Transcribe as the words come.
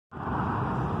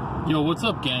Yo, what's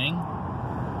up, gang?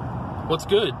 What's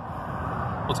good?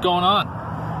 What's going on?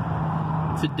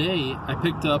 Today, I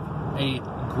picked up a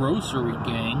Grossery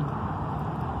gang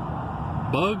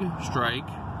Bug Strike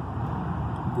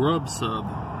Grub sub,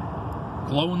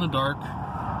 glow in the dark,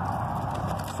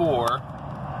 for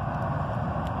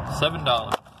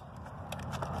 $7.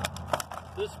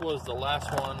 This was the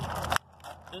last one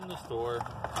in the store.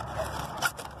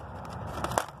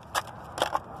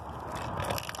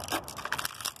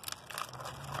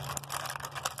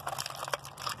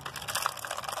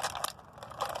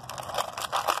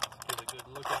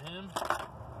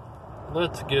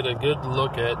 Let's get a good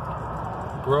look at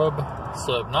Grub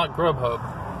sub, not Grub Hub,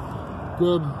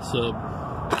 Grub sub.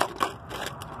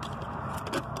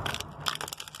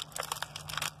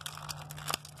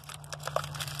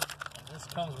 And this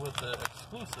comes with the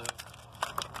exclusive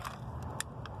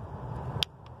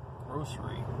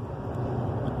Grossery.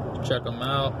 Check him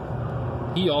out.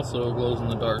 He also glows in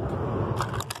the dark.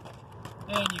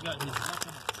 And you got his weapon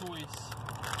of choice.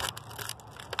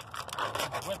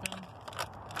 Weapon.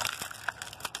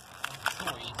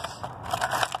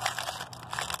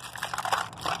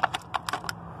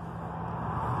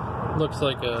 Looks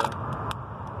like a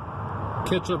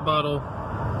ketchup bottle.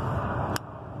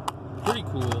 Pretty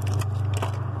cool.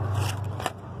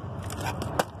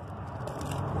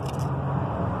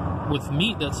 With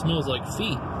meat that smells like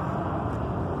feet.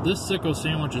 This sicko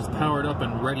sandwich is powered up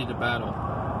and ready to battle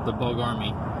the bug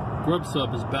army. Grub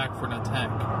sub is back for an attack.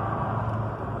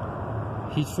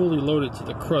 He's fully loaded to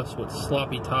the crust with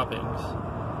sloppy toppings.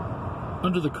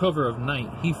 Under the cover of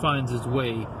night, he finds his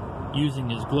way using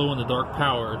his glow-in-the-dark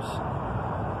powers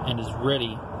and is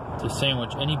ready to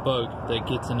sandwich any bug that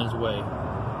gets in his way.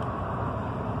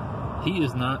 He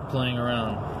is not playing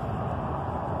around.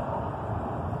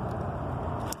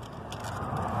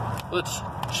 Let's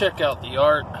check out the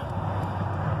art.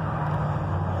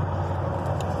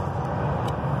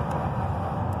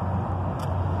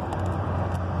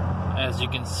 As you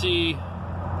can see,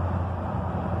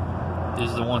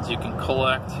 these are the ones you can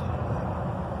collect.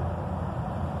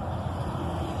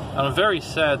 I'm very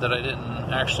sad that I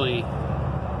didn't actually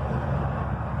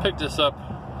pick this up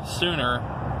sooner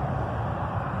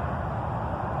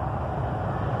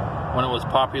when it was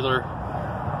popular.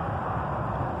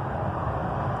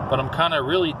 But I'm kind of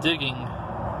really digging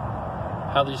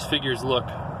how these figures look.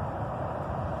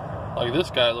 Like, this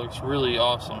guy looks really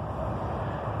awesome.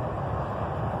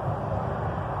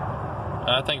 And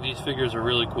I think these figures are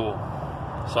really cool.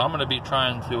 So I'm going to be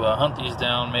trying to hunt these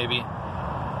down maybe.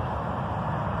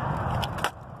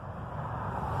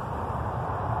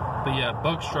 But yeah,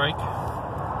 Bug Strike.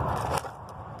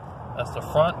 That's the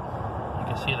front. You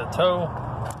can see the toe.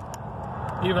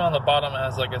 Even on the bottom it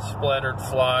has like a splattered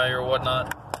fly or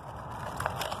whatnot.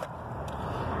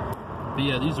 But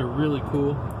yeah, these are really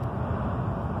cool.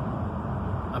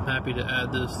 I'm happy to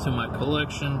add this to my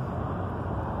collection.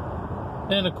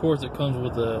 And of course it comes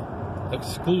with a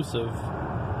exclusive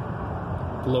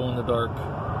glow-in-the-dark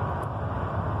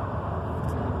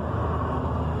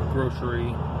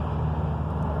Grossery.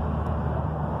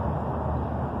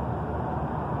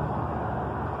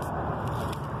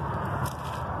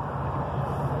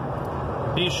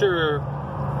 Be sure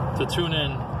to tune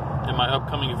in my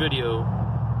upcoming video.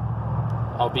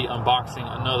 I'll be unboxing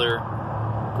another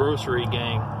Grossery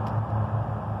gang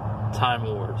Time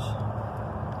Wars.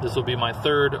 This will be my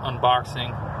third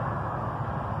unboxing.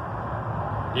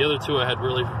 The other two I had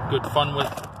really good fun with.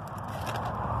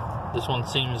 This one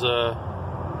seems, I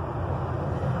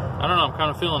don't know, I'm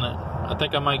kind of feeling it. I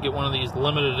think I might get one of these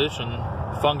limited edition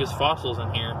fungus fossils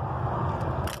in here.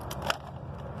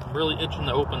 I'm really itching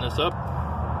to open this up.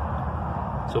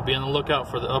 So be on the lookout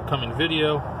for the upcoming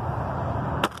video.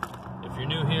 If you're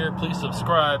new here, please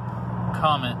subscribe,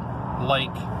 comment,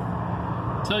 like,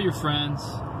 tell your friends,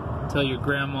 tell your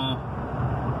grandma,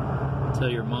 tell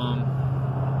your mom,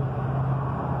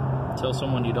 tell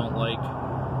someone you don't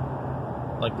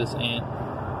like this ant.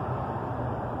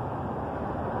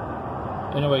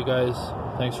 Anyway guys,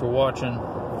 thanks for watching.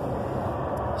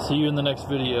 See you in the next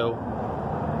video.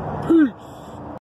 Peace!